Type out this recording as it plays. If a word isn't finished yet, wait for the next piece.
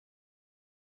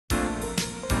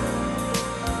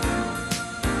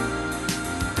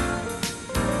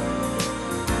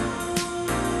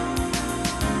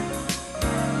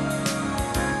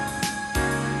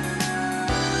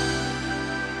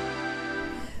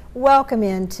welcome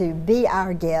in to be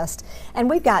our guest. And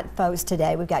we've got folks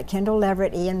today. We've got Kendall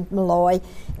Leverette Ian Maloy.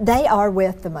 They are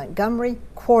with the Montgomery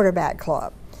Quarterback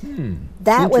Club.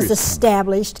 That was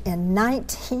established in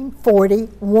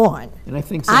 1941. And I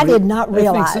think I did not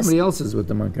realize. I think somebody else is with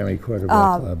the Montgomery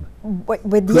Quarterback Club.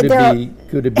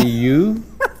 Could it be you?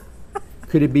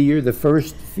 Could it be you're the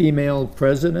first female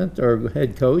president or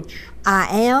head coach? I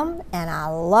am, and I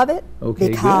love it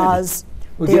because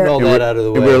we're getting all that out of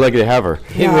the way. We're lucky to have her.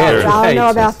 I don't know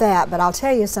about that, but I'll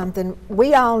tell you something.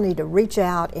 We all need to reach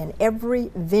out in every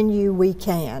venue we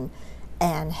can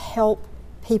and help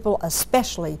people,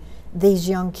 especially these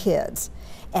young kids.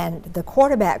 And the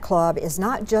Quarterback Club is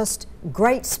not just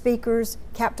great speakers,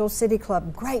 Capital City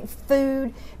Club, great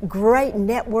food, great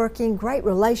networking, great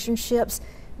relationships,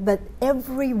 but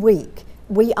every week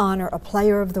we honor a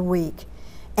Player of the Week.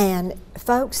 And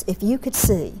folks, if you could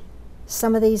see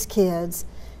some of these kids,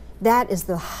 that is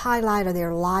the highlight of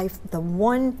their life, the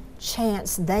one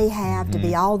chance they have to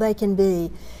be all they can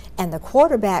be. And the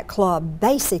Quarterback Club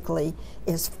basically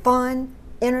is fun,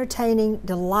 entertaining,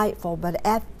 delightful, but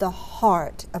at the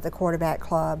heart of the Quarterback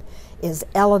Club is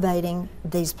elevating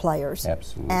these players.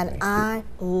 Absolutely. And I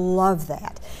love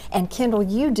that. And Kendall,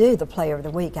 you do the Player of the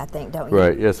Week, I think, don't you?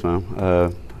 Right, yes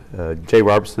ma'am. Jay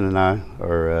Robertson and I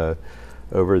are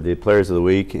over the Players of the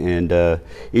Week, and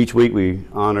each week we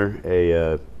honor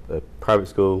a private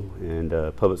school and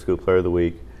public school Player of the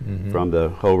Week from the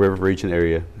whole River region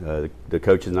area. The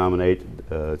coaches nominate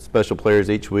special players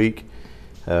each week,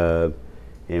 and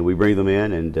we bring them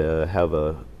in and have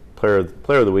a player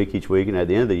of the Week each week. And at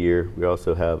the end of the year, we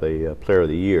also have a Player of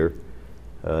the Year.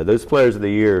 Those Players of the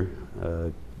Year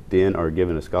then are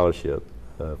given a scholarship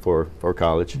for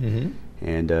college.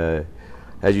 And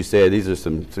as you said, these are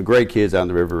some great kids out in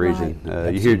the River region.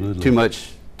 You hear too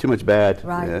much bad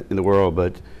in the world,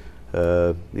 but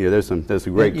there's some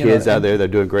great kids out there that are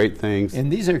doing great things.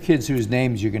 And these are kids whose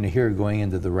names you're going to hear going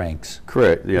into the ranks.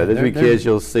 Correct. Yeah, those are kids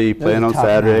you'll see playing on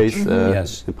Saturdays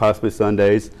and possibly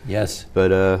Sundays. Yes.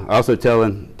 But also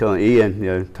telling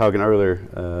Ian, talking earlier,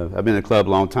 I've been in the club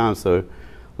a long time, so a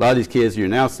lot of these kids you're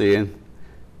now seeing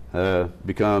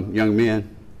become young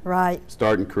men,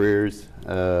 starting careers,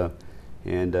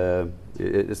 and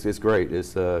it's great.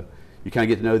 It's you kind of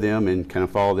get to know them and kind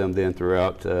of follow them then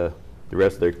throughout the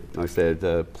rest of their, like I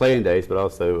said, playing days, but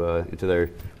also into their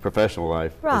professional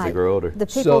life as they grow older. The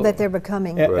people that they're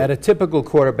becoming. At a typical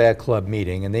Quarterback Club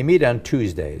meeting, and they meet on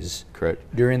Tuesdays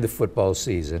during the football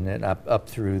season and up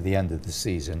through the end of the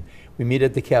season, we meet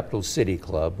at the Capital City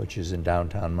Club, which is in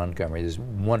downtown Montgomery. There's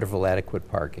wonderful, adequate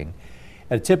parking.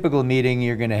 At a typical meeting,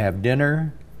 you're going to have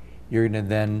dinner. You're going to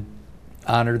then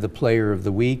honor the Player of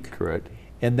the Week.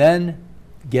 And then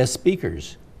guest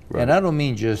speakers. And I don't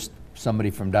mean just somebody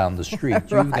from down the street.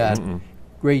 You've got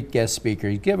great guest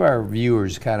speakers. Give our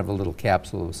viewers kind of a little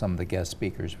capsule of some of the guest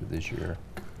speakers for this year.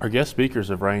 Our guest speakers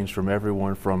have ranged from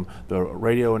everyone from the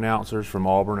radio announcers from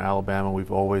Auburn, Alabama.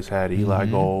 We've always had Eli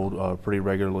Gold pretty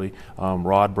regularly.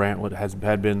 Rod Brantlett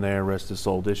had been there, rest his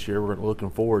soul, this year. We're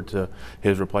looking forward to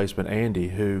his replacement, Andy,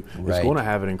 who is going to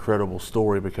have an incredible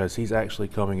story because he's actually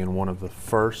coming in one of the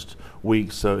first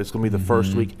weeks. So it's going to be the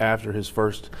first week after his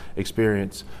first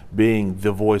experience being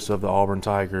the voice of the Auburn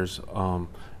Tigers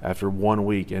after 1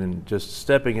 week. And just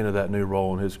stepping into that new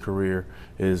role in his career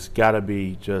is got to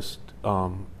be just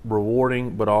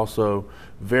rewarding, but also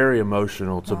very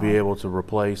emotional to be able to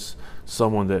replace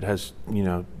someone that has,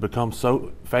 become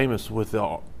so famous with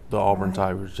the Auburn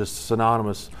Tigers, just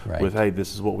synonymous with, hey,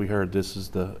 this is what we heard, this is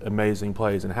the amazing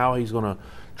plays, and how he's going to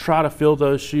try to fill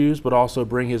those shoes, but also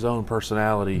bring his own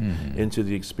personality into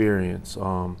the experience.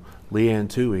 Leanne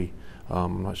Toohey,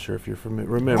 I'm not sure if you're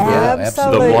remember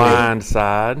Absolutely. The Blind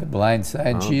Side. The Blind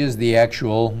Side. She is the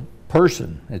actual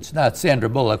person. It's not Sandra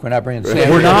Bullock. We're not bringing Sandra.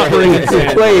 We're not bringing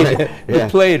Sandra. We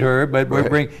played her, but we're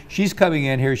bringing. She's coming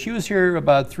in here. She was here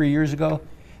about 3 years ago.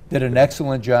 Did an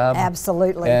excellent job.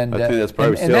 Absolutely. And I think that's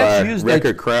probably still our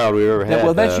record crowd we've ever had.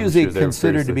 Well, that's usually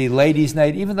considered to be ladies'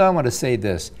 night. Even though I want to say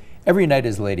this, every night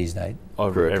is ladies' night.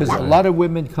 Because a lot of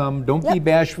women come. Don't be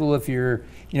bashful if you're,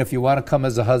 if you want to come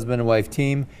as a husband and wife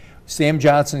team. Sam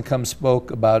Johnson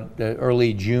spoke about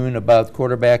early June about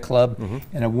Quarterback Club,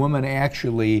 and a woman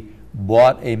actually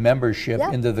bought a membership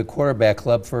into the Quarterback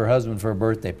Club for her husband for a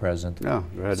birthday present.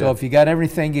 So if you got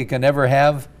everything you can ever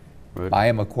have, buy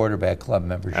him a Quarterback Club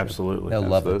membership. Absolutely. They'll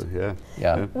love it.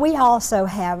 Yeah. We also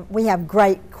have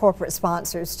great corporate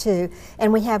sponsors too,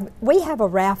 and we have a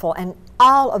raffle, and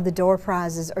all of the door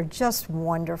prizes are just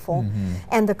wonderful.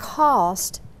 And the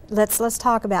cost, let's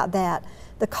talk about that.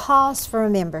 The cost for a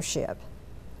membership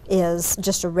is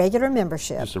just a regular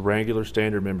membership. Just a regular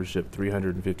standard membership,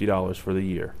 $350 for the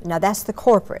year. Now that's the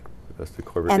corporate. That's the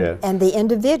corporate, And the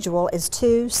individual is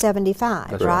 $275,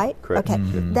 That's right? correct. Okay,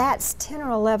 that's 10 or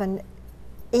 11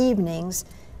 evenings.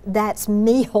 That's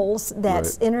meals.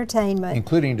 That's entertainment,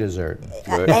 Including dessert.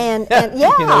 and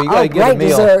yeah, You know, you gotta get a great meal.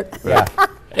 dessert. Yeah.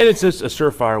 And it's just a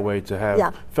surefire way to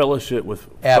have fellowship with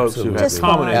folks who have Absolutely.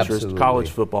 common Just interest, fun. college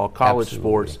football, college Absolutely.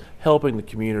 sports, helping the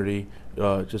community,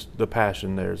 just the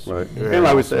passion there's. Right. very And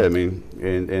like we awesome. said, I mean,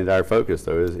 and our focus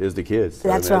though is the kids. So,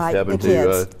 That's I mean, right, helping the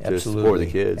kids. to support the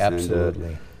kids.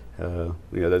 Absolutely. And,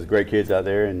 you know, there's great kids out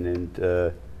there, and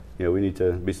you know, we need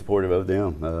to be supportive of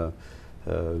them.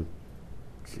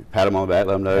 Pat them on the back,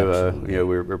 let them know, you know,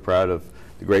 we're proud of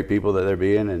the great people that they're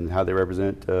being and how they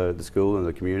represent the school and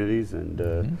the communities.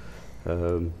 And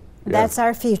That's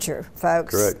our future,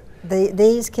 folks. Correct.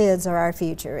 These kids are our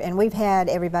future, and we've had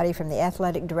everybody from the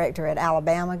athletic director at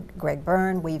Alabama, Greg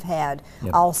Byrne. We've had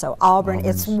also Auburn.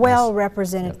 It's well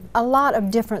represented. A lot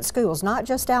of different schools, not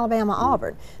just Alabama,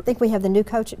 Auburn. I think we have the new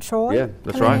coach at Troy. Yeah,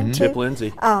 That's coming right, in, Chip too.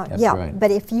 Lindsey. Yeah, right. but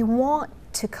if you want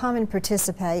to come and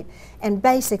participate and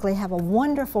basically have a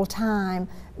wonderful time,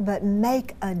 but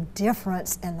make a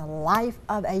difference in the life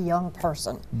of a young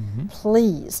person,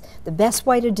 please, the best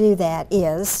way to do that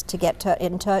is to get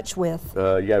in touch with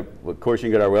yeah, of course, you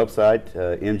can go to our website,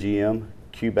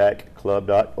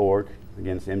 mgmqbackclub.org.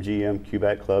 Again, it's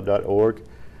mgmqbackclub.org.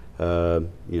 You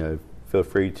know, feel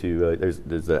free to,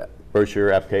 there's a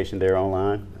brochure application there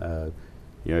online.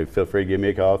 You know, feel free to give me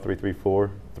a call,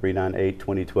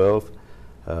 334-398-2012.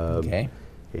 Okay.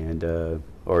 And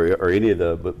or any of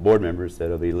the board members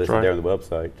that'll be listed right. there on the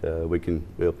website.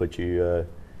 We'll put you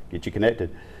get you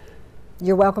connected.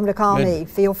 You're welcome to call Good. me.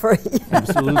 Feel free.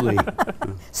 Absolutely.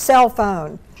 Cell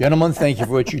phone. Gentlemen, thank you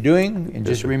for what you're doing. And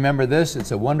just remember this,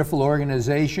 it's a wonderful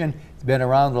organization. It's been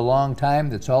around a long time.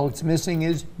 That's all it's missing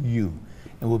is you.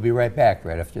 And we'll be right back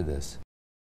right after this.